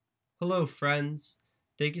Hello, friends.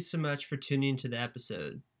 Thank you so much for tuning into the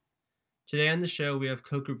episode. Today on the show, we have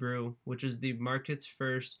Quokka Brew, which is the market's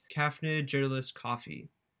first caffeinated Jitterless coffee.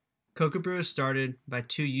 Quokka Brew is started by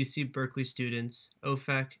two UC Berkeley students,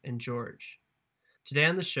 Ofek and George. Today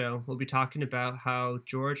on the show, we'll be talking about how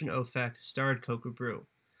George and Ofek started Quokka Brew.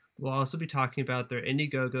 We'll also be talking about their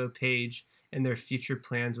Indiegogo page and their future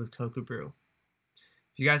plans with Quokka Brew.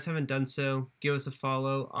 If you guys haven't done so, give us a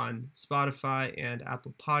follow on Spotify and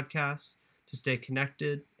Apple Podcasts to stay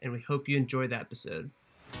connected, and we hope you enjoy the episode.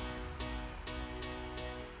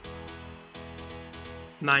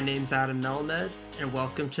 My name's Adam Melamed, and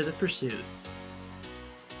welcome to The Pursuit.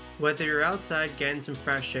 Whether you're outside getting some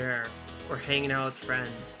fresh air or hanging out with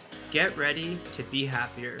friends, get ready to be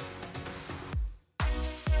happier.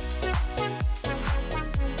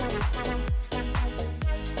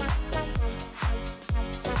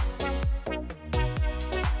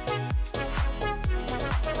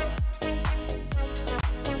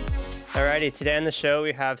 Alrighty, today on the show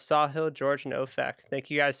we have Sahil, George, and Ofek. Thank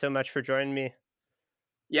you guys so much for joining me.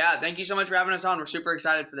 Yeah, thank you so much for having us on. We're super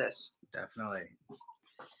excited for this. Definitely.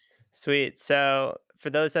 Sweet. So for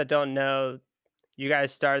those that don't know, you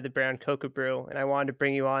guys started the brand Quokka Brew, and I wanted to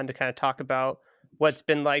bring you on to kind of talk about what's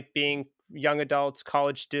been like being young adults,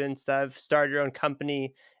 college students that have started your own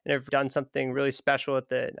company and have done something really special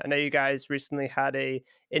with it. I know you guys recently had a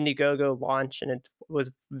Indiegogo launch, and it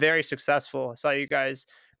was very successful. I saw you guys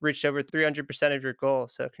reached over 300% of your goal,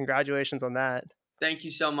 so congratulations on that. Thank you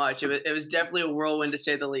so much. It was definitely a whirlwind to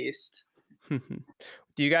say the least. Do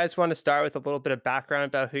you guys want to start with a little bit of background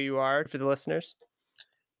about who you are for the listeners?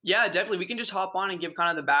 Yeah, definitely. We can just hop on and give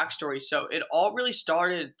kind of the backstory. So it all really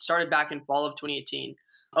started back in fall of 2018.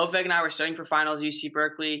 Ofek and I were studying for finals at UC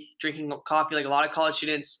Berkeley, drinking coffee like a lot of college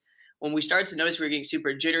students. When we started to notice we were getting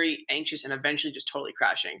super jittery, anxious, and eventually just totally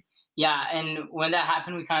crashing. Yeah, and when that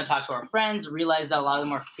happened, we kind of talked to our friends, realized that a lot of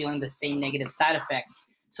them are feeling the same negative side effects.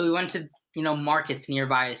 So we went to, markets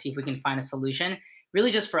nearby to see if we can find a solution,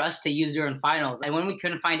 really just for us to use during finals. And when we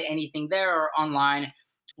couldn't find anything there or online,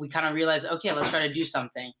 we kind of realized, okay, let's try to do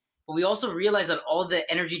something. But we also realized that all the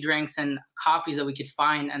energy drinks and coffees that we could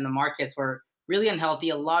find in the markets were really unhealthy,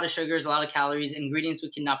 a lot of sugars, a lot of calories, ingredients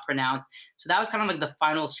we could not pronounce. So that was kind of like the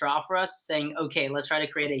final straw for us, saying, okay, let's try to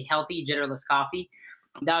create a healthy, jitterless coffee.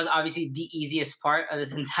 That was obviously the easiest part of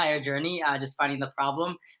this entire journey, just finding the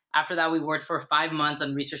problem. After that, we worked for 5 months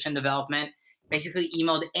on research and development, basically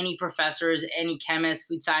emailed any professors, any chemists,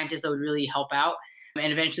 food scientists that would really help out,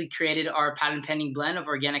 and eventually created our patent-pending blend of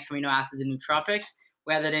organic amino acids and nootropics.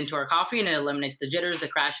 We add that into our coffee, and it eliminates the jitters, the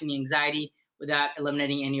crashing, the anxiety, without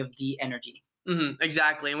eliminating any of the energy.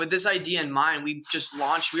 Exactly. And with this idea in mind, we just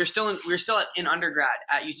launched. We were still in undergrad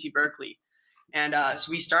at UC Berkeley. And so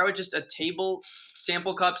we started with just a table,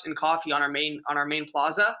 sample cups, and coffee on our main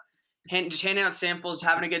plaza, just handing out samples,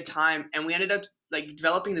 having a good time. And we ended up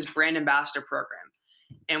developing this brand ambassador program.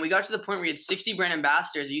 And we got to the point where we had 60 brand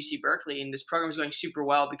ambassadors at UC Berkeley, and this program was going super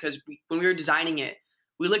well because when we were designing it,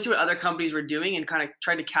 we looked at what other companies were doing and kind of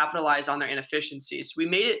tried to capitalize on their inefficiencies. So we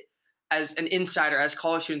made it as an insider, as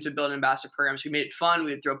college students would build an ambassador program. So we made it fun.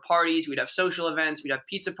 We would throw parties. We'd have social events. We'd have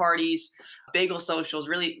pizza parties, bagel socials.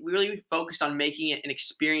 We really focused on making it an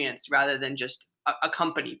experience rather than just a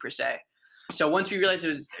company per se. So once we realized it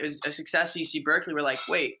was a success at UC Berkeley, we're like,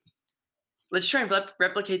 wait, let's try and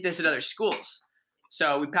replicate this at other schools.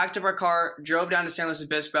 So we packed up our car, drove down to San Luis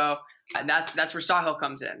Obispo, and that's where Sahil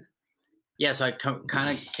comes in. Yeah, so I kind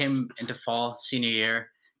of came into fall senior year,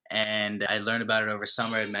 and I learned about it over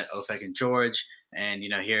summer. I met Ofek and George, and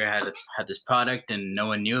here I had this product, and no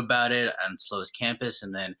one knew about it on Slovis campus.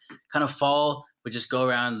 And then kind of fall, would just go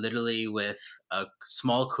around literally with a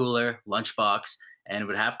small cooler, lunchbox, and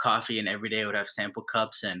would have coffee, and every day would have sample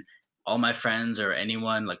cups. And all my friends or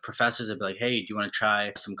anyone, like professors, would be like, hey, do you want to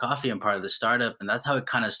try some coffee? I'm part of the startup. And that's how it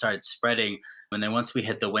kind of started spreading. And then once we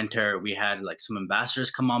hit the winter, we had like some ambassadors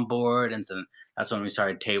come on board. And so that's when we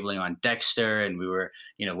started tabling on Dexter, and we were,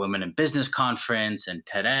 Women in Business Conference and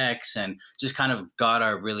TEDx, and just kind of got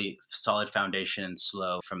our really solid foundation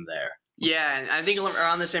slow from there. Yeah, and I think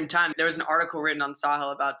around the same time, there was an article written on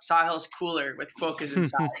Sahil about Sahil's cooler with Quokkas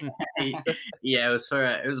inside. Yeah, it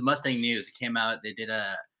was Mustang News. It came out, they did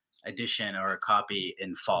a edition or a copy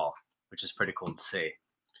in fall, which is pretty cool to see.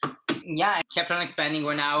 Yeah, it kept on expanding.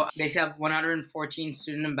 We're now basically have 114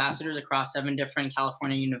 student ambassadors across 7 different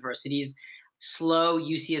California universities. SLO,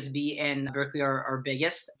 UCSB, and Berkeley are our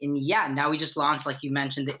biggest. And yeah, now we just launched, like you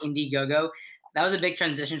mentioned, the Indiegogo. That was a big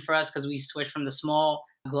transition for us because we switched from the small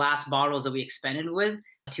glass bottles that we expanded with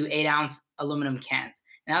to 8-ounce aluminum cans.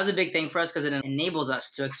 And that was a big thing for us because it enables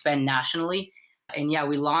us to expand nationally And yeah,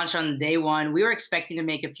 we launched on day one. We were expecting to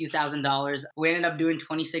make a few $1,000s. We ended up doing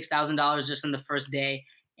 $26,000 just in the first day.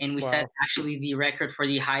 And we set Wow. actually the record for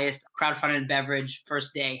the highest crowdfunded beverage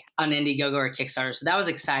first day on Indiegogo or Kickstarter. So that was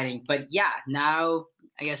exciting. But yeah, now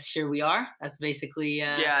I guess here we are. That's basically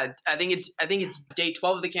Yeah, I think it's day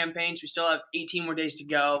 12 of the campaign. So we still have 18 more days to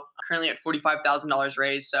go. Currently at $45,000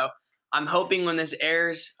 raised. So I'm hoping when this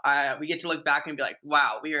airs, we get to look back and be like,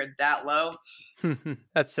 wow, we are that low.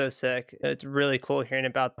 That's so sick. It's really cool hearing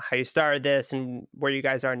about how you started this and where you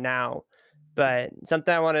guys are now. But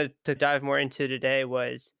something I wanted to dive more into today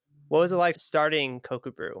was, what was it like starting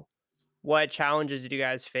Quokka Brew? What challenges did you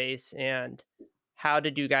guys face, and how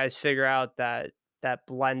did you guys figure out that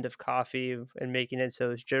blend of coffee and making it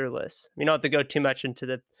so it's jitterless? You don't have to go too much into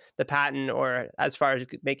the patent or as far as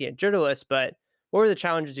making it jitterless, but what were the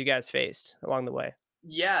challenges you guys faced along the way?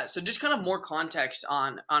 Yeah, so just kind of more context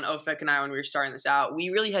on Ofek and I when we were starting this out. We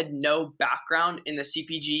really had no background in the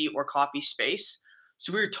CPG or coffee space,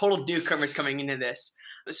 so we were total newcomers coming into this.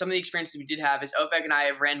 Some of the experiences we did have is Ofek and I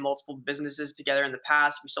have ran multiple businesses together in the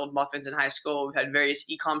past. We sold muffins in high school. We've had various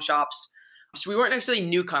e-com shops, so we weren't necessarily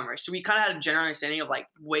newcomers. So we kind of had a general understanding of like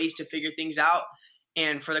ways to figure things out.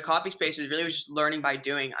 And for the coffee space, it really was just learning by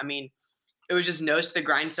doing. I mean, it was just nose to the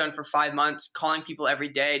grindstone for 5 months, calling people every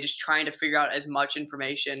day, just trying to figure out as much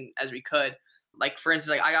information as we could. Like for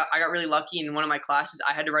instance, like I got really lucky in one of my classes.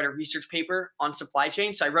 I had to write a research paper on supply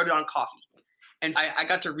chain, so I wrote it on coffee, and I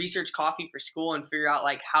got to research coffee for school and figure out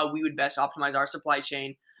like how we would best optimize our supply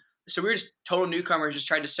chain. So we were just total newcomers, just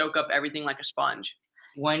trying to soak up everything like a sponge.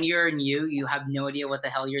 when you're new, you have no idea what the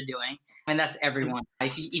hell you're doing. And that's everyone.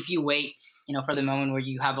 If you wait, for the moment where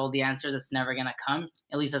you have all the answers, it's never going to come.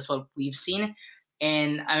 At least that's what we've seen.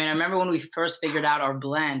 And I mean, I remember when we first figured out our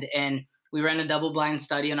blend and we ran a double blind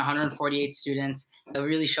study on 148 students that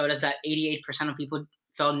really showed us that 88% of people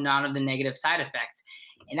felt none of the negative side effects.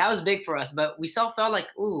 And that was big for us, but we still felt like,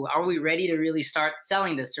 ooh, are we ready to really start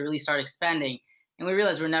selling this, to really start expanding? And we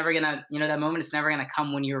realized we're never gonna, that moment is never gonna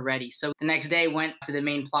come when you're ready. So the next day went to the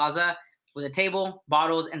main plaza with a table,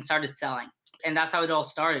 bottles, and started selling. And that's how it all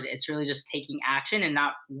started. It's really just taking action and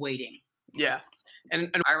not waiting. Yeah. And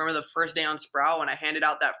I remember the first day on Sprout when I handed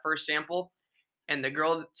out that first sample and the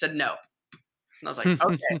girl said no. And I was like,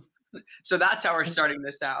 okay. So that's how we're starting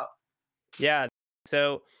this out. Yeah.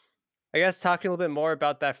 So I guess talking a little bit more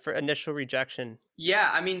about that initial rejection. Yeah,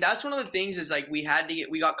 I mean, that's one of the things is like we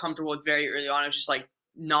got comfortable with very early on. It was just like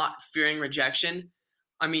not fearing rejection.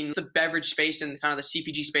 I mean, the beverage space and kind of the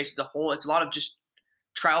CPG space as a whole, it's a lot of just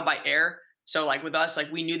trial by error. So like with us,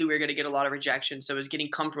 like we knew that we were going to get a lot of rejection. So it was getting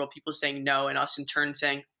comfortable, people saying no, and us in turn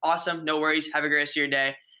saying, awesome, no worries, have a great rest of your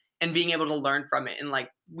day, and being able to learn from it. And like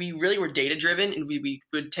we really were data driven, and we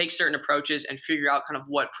would take certain approaches and figure out kind of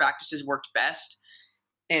what practices worked best,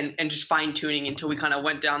 and just fine tuning until we kind of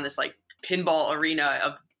went down this like pinball arena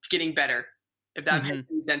of getting better. If that makes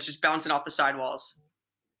any sense, just bouncing off the sidewalls.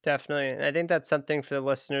 Definitely. And I think that's something for the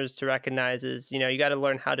listeners to recognize is, you got to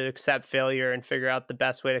learn how to accept failure and figure out the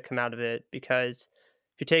best way to come out of it. Because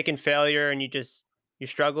if you're taking failure and you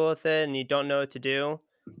struggle with it and you don't know what to do,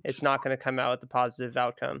 it's not going to come out with a positive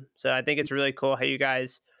outcome. So I think it's really cool how you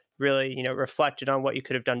guys really, reflected on what you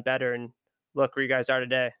could have done better and look where you guys are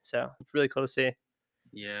today. So it's really cool to see.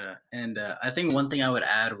 Yeah, and I think one thing I would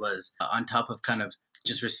add was on top of kind of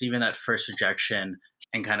just receiving that first rejection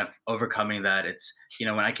and kind of overcoming that, it's,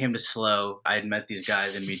 when I came to Slow, I had met these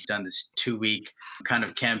guys and we'd done this 2-week kind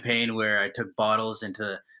of campaign where I took bottles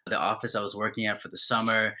into the office I was working at for the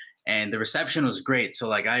summer, and the reception was great. So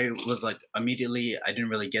like I was like immediately, I didn't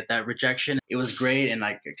really get that rejection. It was great and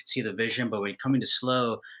like I could see the vision, but when coming to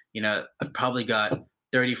Slow, I probably got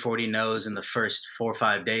 30, 40 no's in the first 4 or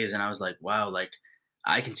 5 days, and I was like, wow, like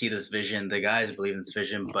I can see this vision. The guys believe in this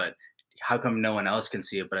vision, but how come no one else can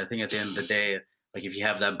see it? But I think at the end of the day, like if you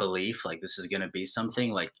have that belief, like this is going to be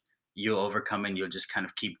something, like you'll overcome and you'll just kind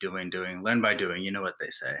of keep doing, learn by doing. You know what they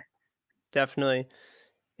say. Definitely.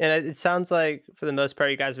 And it sounds like for the most part,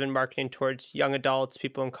 you guys have been marketing towards young adults,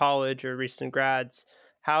 people in college or recent grads.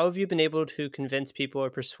 How have you been able to convince people or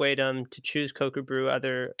persuade them to choose Quokka Brew,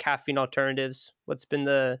 other caffeine alternatives? What's been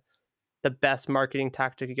the best marketing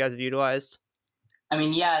tactic you guys have utilized? I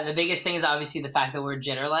mean, yeah, the biggest thing is obviously the fact that we're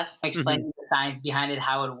jitterless. Explaining the science behind it,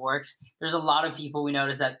 how it works. There's a lot of people we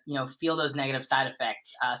notice that, feel those negative side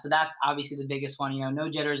effects. So that's obviously the biggest one, no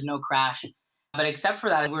jitters, no crash. But except for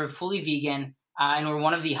that, we're fully vegan and we're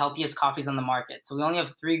one of the healthiest coffees on the market. So we only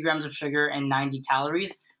have 3 grams of sugar and 90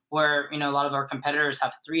 calories, where, a lot of our competitors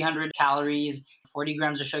have 300 calories, 40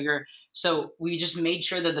 grams of sugar. So we just made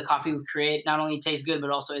sure that the coffee we create not only tastes good,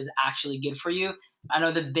 but also is actually good for you. I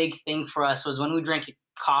know the big thing for us was when we drank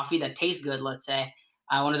coffee that tastes good, let's say,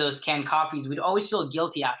 one of those canned coffees, we'd always feel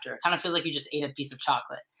guilty after. It kind of feels like you just ate a piece of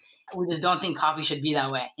chocolate. We just don't think coffee should be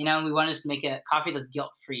that way. We want to just make a coffee that's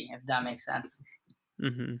guilt-free, if that makes sense.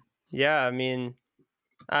 Mm-hmm. Yeah, I mean,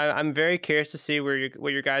 I'm very curious to see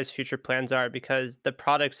what your guys' future plans are, because the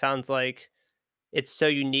product sounds like it's so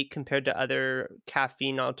unique compared to other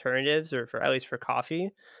caffeine alternatives, or for at least for coffee.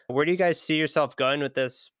 Where do you guys see yourself going with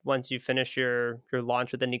this once you finish your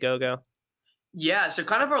launch with the Indiegogo? Yeah, so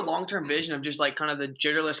kind of our long-term vision of just like kind of the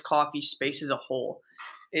Jitterless coffee space as a whole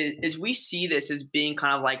is we see this as being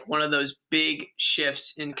kind of like one of those big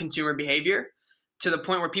shifts in consumer behavior, to the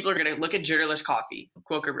point where people are going to look at Jitterless coffee,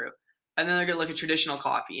 Quokka Brew, and then they're going to look at traditional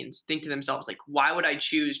coffee and think to themselves, like, why would I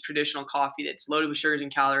choose traditional coffee that's loaded with sugars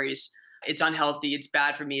and calories? It's unhealthy. It's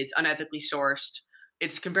bad for me. It's unethically sourced.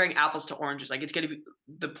 It's comparing apples to oranges. Like, it's going to be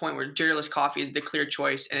the point where Jitterless coffee is the clear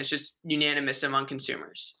choice, and it's just unanimous among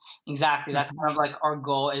consumers. Exactly. That's kind of like our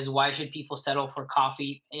goal, is why should people settle for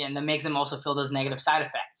coffee? And that makes them also feel those negative side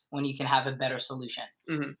effects when you can have a better solution.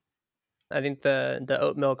 Mm-hmm. I think the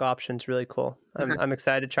oat milk option is really cool. I'm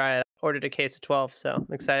excited to try it. Ordered a case of 12, so I'm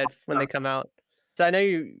excited when they come out. So I know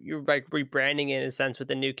you're like rebranding it in a sense with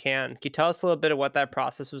the new can. Can you tell us a little bit of what that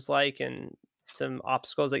process was like and some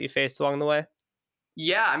obstacles that you faced along the way?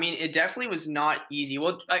 Yeah, I mean, it definitely was not easy.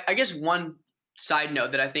 Well, I guess one side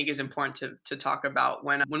note that I think is important to talk about,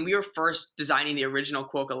 when we were first designing the original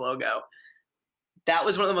Quokka logo, that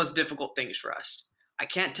was one of the most difficult things for us. I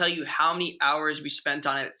can't tell you how many hours we spent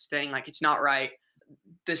on it, saying like, it's not right.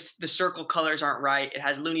 The circle colors aren't right. It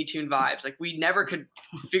has Looney Tune vibes. Like, we never could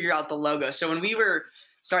figure out the logo. So when we were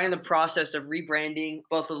starting the process of rebranding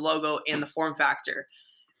both the logo and the form factor,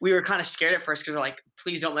 we were kind of scared at first, because we're like,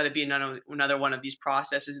 please don't let it be another one of these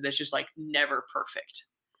processes that's just like never perfect.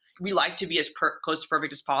 We like to be as close to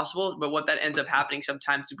perfect as possible, but what that ends up happening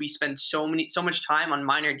sometimes is we spend so much time on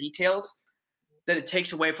minor details that it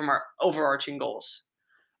takes away from our overarching goals.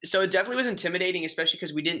 So it definitely was intimidating, especially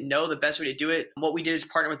because we didn't know the best way to do it. What we did is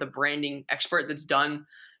partner with a branding expert that's done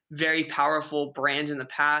very powerful brands in the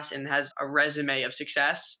past and has a resume of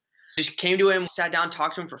success. Just came to him, sat down,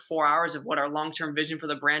 talked to him for 4 hours of what our long-term vision for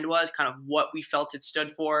the brand was, kind of what we felt it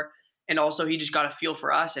stood for. And also he just got a feel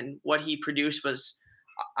for us, and what he produced was,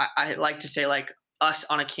 I like to say, like us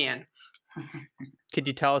on a can. Could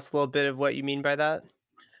you tell us a little bit of what you mean by that?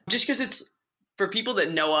 Just because it's, for people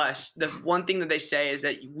that know us, the one thing that they say is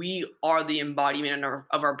that we are the embodiment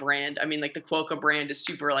of our brand. I mean, like, the Quokka brand is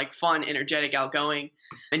super like fun, energetic, outgoing,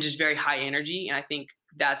 and just very high energy. And I think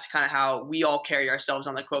that's kind of how we all carry ourselves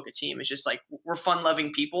on the Quokka team. It's just like, we're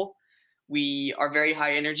fun-loving people. We are very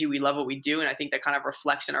high energy. We love what we do. And I think that kind of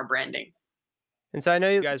reflects in our branding. And so I know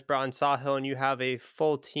you guys brought in Sahil, and you have a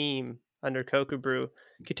full team under Quokka Brew.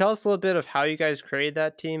 Can you tell us a little bit of how you guys created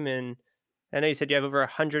that team? And I know you said you have over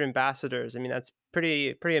 100 ambassadors. I mean, that's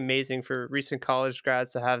pretty amazing for recent college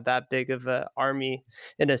grads to have that big of an army,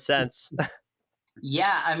 in a sense.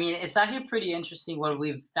 Yeah, I mean, it's actually pretty interesting. What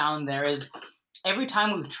we've found there is, every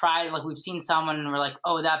time we've tried, like, we've seen someone and we're like,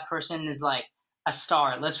 oh, that person is like a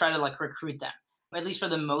star. Let's try to like recruit them. At least for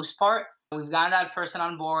the most part, we've gotten that person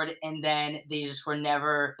on board, and then they just were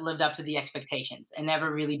never lived up to the expectations and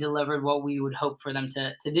never really delivered what we would hope for them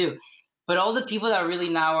to do. But all the people that really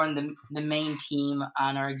now are in the main team,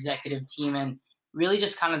 on our executive team, and really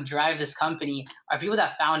just kind of drive this company, are people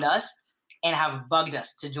that found us and have bugged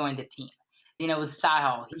us to join the team. With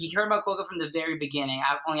Sahil, he heard about Quokka from the very beginning,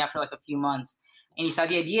 only after like a few months. And he saw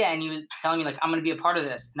the idea, and he was telling me, like, I'm going to be a part of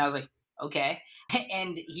this. And I was like, okay.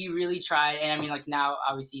 And he really tried. And I mean, like, now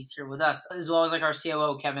obviously he's here with us, as well as like our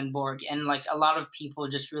COO, Kevin Borg, and like a lot of people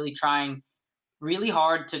just really trying really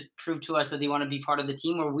hard to prove to us that they want to be part of the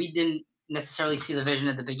team, where we didn't necessarily see the vision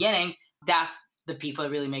at the beginning. That's the people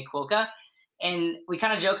that really make Quokka. And we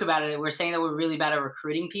kind of joke about it. We're saying that we're really bad at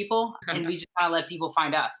recruiting people, and we just kind of let people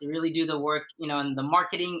find us. They really do the work, in the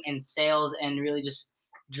marketing and sales, and really just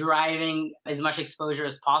driving as much exposure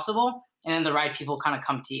as possible. And then the right people kind of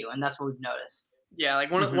come to you. And that's what we've noticed. Yeah,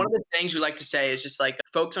 like one of the things we like to say is just like,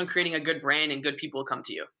 focus on creating a good brand, and good people will come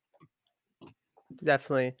to you.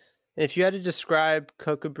 Definitely. And if you had to describe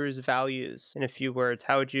Quokka Brew's values in a few words,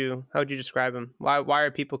 how would you describe them? Why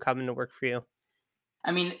are people coming to work for you?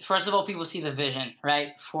 I mean, first of all, people see the vision,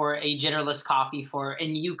 right, for a Jitterless coffee, for a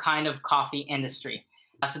new kind of coffee industry.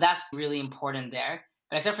 So that's really important there.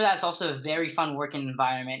 But except for that, it's also a very fun working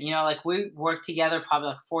environment. Like, we work together probably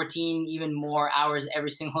like 14, even more hours every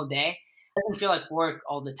single day. It doesn't feel like work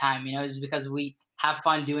all the time, it's because we have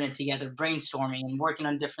fun doing it together, brainstorming and working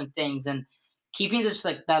on different things. And keeping this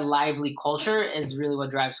like that lively culture is really what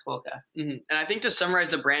drives Quokka. Mm-hmm. And I think to summarize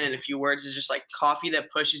the brand in a few words is just like coffee that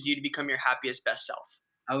pushes you to become your happiest, best self.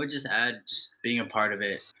 I would just add, just being a part of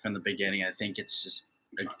it from the beginning. I think it's just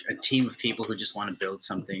a team of people who just want to build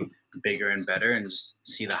something bigger and better and just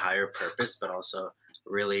see the higher purpose, but also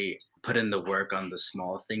really put in the work on the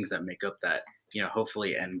small things that make up that,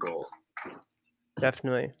 hopefully end goal.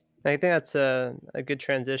 Definitely. I think that's a good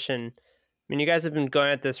transition. I mean, you guys have been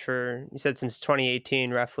going at this for, you said, since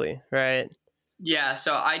 2018, roughly, right? Yeah,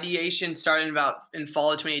 so ideation started in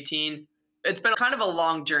fall of 2018. It's been kind of a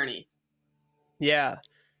long journey. Yeah.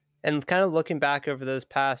 And kind of looking back over those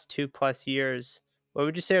past 2+ years, what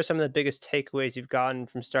would you say are some of the biggest takeaways you've gotten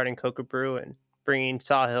from starting Quokka Brew and bringing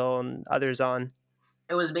Sawhill and others on?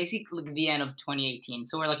 It was basically the end of 2018,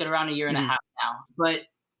 so we're like at around a year and a Mhm. half now. But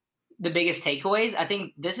the biggest takeaways, I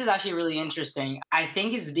think this is actually really interesting. I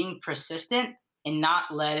think is being persistent and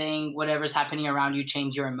not letting whatever's happening around you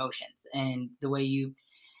change your emotions and the way you,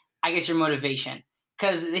 I guess, your motivation.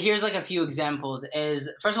 Because here's like a few examples.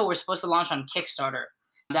 Is first of all, we're supposed to launch on Kickstarter.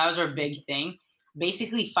 That was our big thing.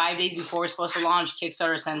 Basically, 5 days before we're supposed to launch,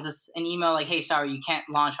 Kickstarter sends us an email like, "Hey, sorry, you can't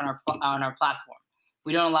launch on our platform.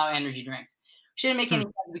 We don't allow energy drinks." Shouldn't make any Hmm.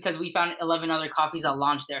 sense because we found 11 other coffees that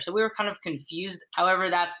launched there. So we were kind of confused. However,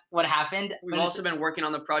 that's what happened. We've also been working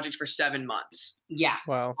on the project for 7 months. Yeah.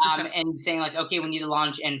 Wow. And saying like, okay, we need to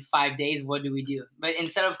launch in 5 days. What do we do? But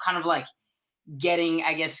instead of kind of like getting,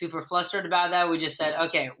 I guess, super flustered about that, we just said,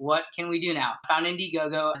 okay, what can we do now? Found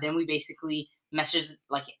Indiegogo. Then we basically messaged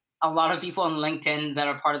like a lot of people on LinkedIn that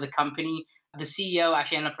are part of the company. The CEO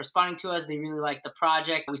actually ended up responding to us. They really liked the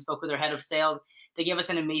project. We spoke with their head of sales. They gave us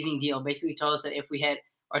an amazing deal. Basically told us that if we hit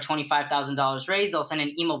our $25,000 raise, they'll send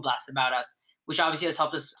an email blast about us, which obviously has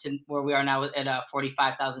helped us to where we are now at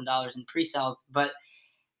 $45,000 in pre-sales. But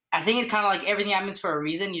I think it's kind of like everything happens for a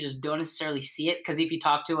reason. You just don't necessarily see it, because if you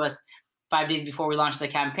talk to us 5 days before we launched the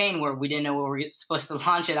campaign, where we didn't know what we were supposed to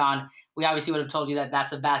launch it on, we obviously would have told you that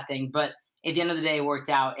that's a bad thing. But at the end of the day, it worked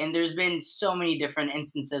out. And there's been so many different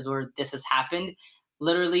instances where this has happened.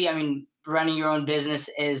 Literally, I mean, running your own business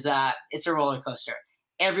is it's a roller coaster.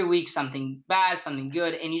 Every week, something bad, something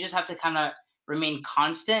good, and you just have to kind of remain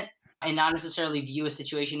constant and not necessarily view a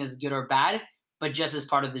situation as good or bad, but just as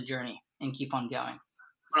part of the journey and keep on going.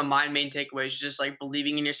 One of my main takeaways is just like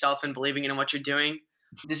believing in yourself and believing in what you're doing.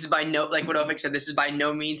 This is by no, like what Ofik said, this is by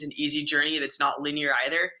no means an easy journey. That's not linear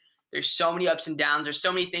either. There's so many ups and downs. There's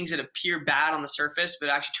so many things that appear bad on the surface, but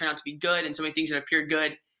actually turn out to be good, and so many things that appear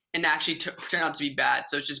good and actually turn out to be bad.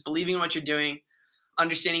 So it's just believing in what you're doing,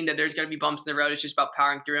 understanding that there's going to be bumps in the road. It's just about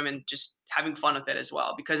powering through them and just having fun with it as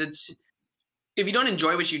well. Because if you don't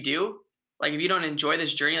enjoy what you do, like if you don't enjoy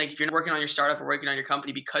this journey, like if you're working on your startup or working on your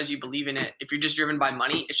company because you believe in it, if you're just driven by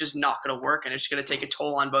money, it's just not going to work, and it's going to take a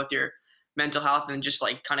toll on both your mental health and just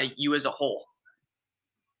like kind of you as a whole.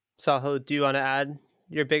 Sawhill, do you want to add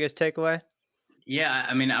your biggest takeaway? Yeah,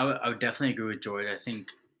 I mean, I would definitely agree with George. I think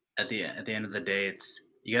at the end of the day, it's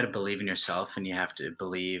you got to believe in yourself and you have to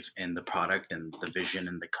believe in the product and the vision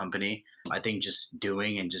and the company. I think just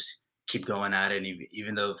doing and just keep going at it, and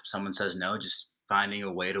even though someone says no, just finding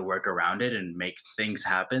a way to work around it and make things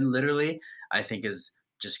happen. Literally, I think is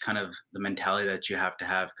just kind of the mentality that you have to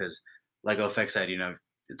have, because, like Ofek said,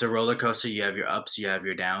 it's a roller coaster. You have your ups, you have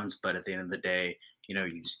your downs, but at the end of the day,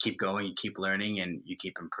 you just keep going, you keep learning, and you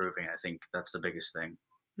keep improving. I think that's the biggest thing.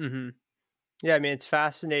 Hmm. Yeah, I mean, it's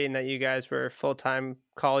fascinating that you guys were full-time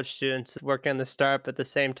college students working on the startup at the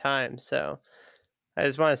same time. So I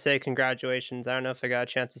just want to say congratulations. I don't know if I got a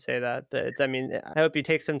chance to say that, but I mean, I hope you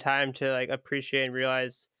take some time to like appreciate and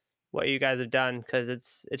realize what you guys have done, because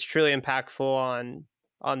it's truly impactful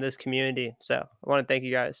on this community. So I want to thank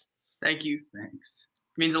you guys. Thank you. Thanks.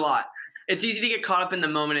 It means a lot. It's easy to get caught up in the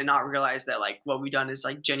moment and not realize that like what we've done is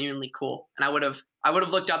like genuinely cool. And I would have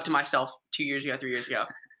looked up to myself 2 years ago, 3 years ago.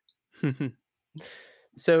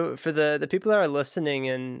 So for the people that are listening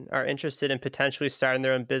and are interested in potentially starting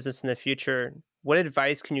their own business in the future, what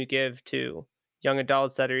advice can you give to young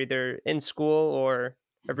adults that are either in school or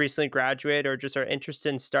have recently graduated or just are interested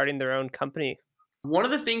in starting their own company? One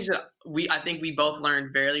of the things that I think we both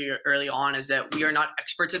learned very early on is that we are not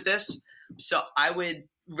experts at this. So I would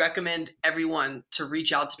recommend everyone to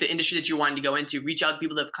reach out to the industry that you wanted to go into. Reach out to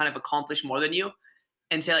people that have kind of accomplished more than you,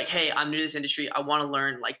 and say like, "Hey, I'm new to this industry. I want to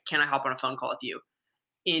learn. Like, can I hop on a phone call with you?"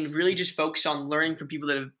 And really just focus on learning from people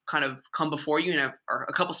that have kind of come before you and are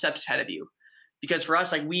a couple steps ahead of you. Because for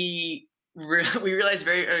us, like we realized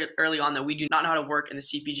very early on that we do not know how to work in the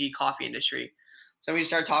CPG coffee industry. So we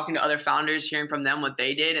started talking to other founders, hearing from them what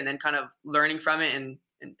they did, and then kind of learning from it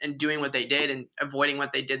and doing what they did and avoiding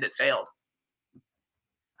what they did that failed.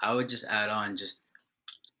 I would just add on just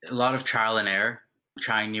a lot of trial and error,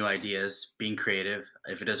 trying new ideas, being creative.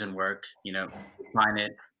 If it doesn't work, find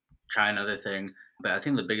it, try another thing. But I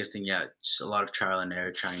think the biggest thing, yeah, just a lot of trial and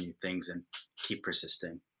error, trying new things and keep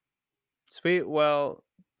persisting. Sweet. Well,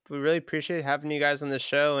 we really appreciate having you guys on the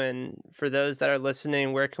show. And for those that are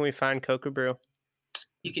listening, where can we find Quokka Brew?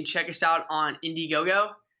 You can check us out on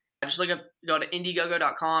Indiegogo. Just go to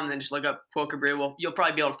Indiegogo.com and then just look up Quokka Brew. Well, you'll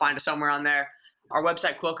probably be able to find us somewhere on there. Our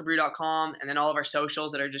website, QuokkaBrew.com, and then all of our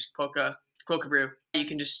socials that are just Quokka Brew. You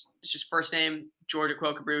can it's just first name, George at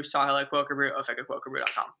Quokka Brew, Sahil at Quokka Brew, Ofek at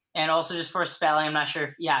QuokkaBrew.com. And also just for spelling, I'm not sure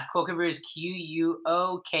if, Quokka Brew is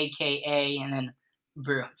Quokka and then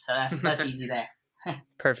Brew. So that's easy there.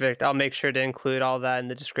 Perfect. I'll make sure to include all that in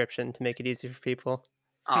the description to make it easy for people.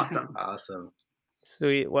 Awesome. Awesome.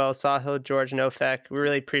 Sweet. Well, Sahil, George, and Ofek, we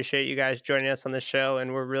really appreciate you guys joining us on the show,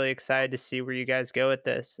 and we're really excited to see where you guys go with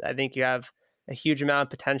this. I think you have a huge amount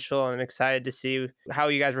of potential, and I'm excited to see how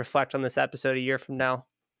you guys reflect on this episode a year from now.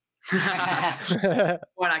 Well,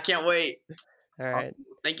 I can't wait. All right.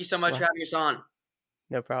 Thank you so much for having us on.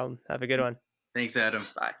 No problem. Have a good one. Thanks, Adam.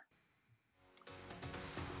 Bye.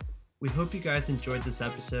 We hope you guys enjoyed this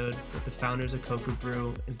episode with the founders of Quokka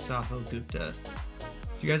Brew and Sahil Gupta.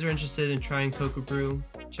 If you guys are interested in trying Quokka Brew,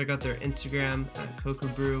 check out their Instagram at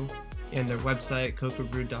Quokka Brew and their website,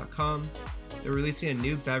 quokkabrew.com. They're releasing a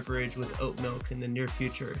new beverage with oat milk in the near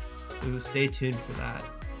future, so stay tuned for that.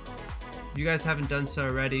 If you guys haven't done so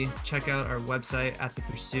already, check out our website at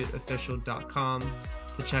thepursuitofficial.com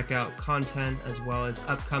to check out content as well as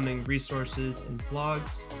upcoming resources and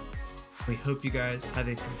blogs. We hope you guys have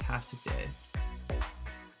a fantastic day.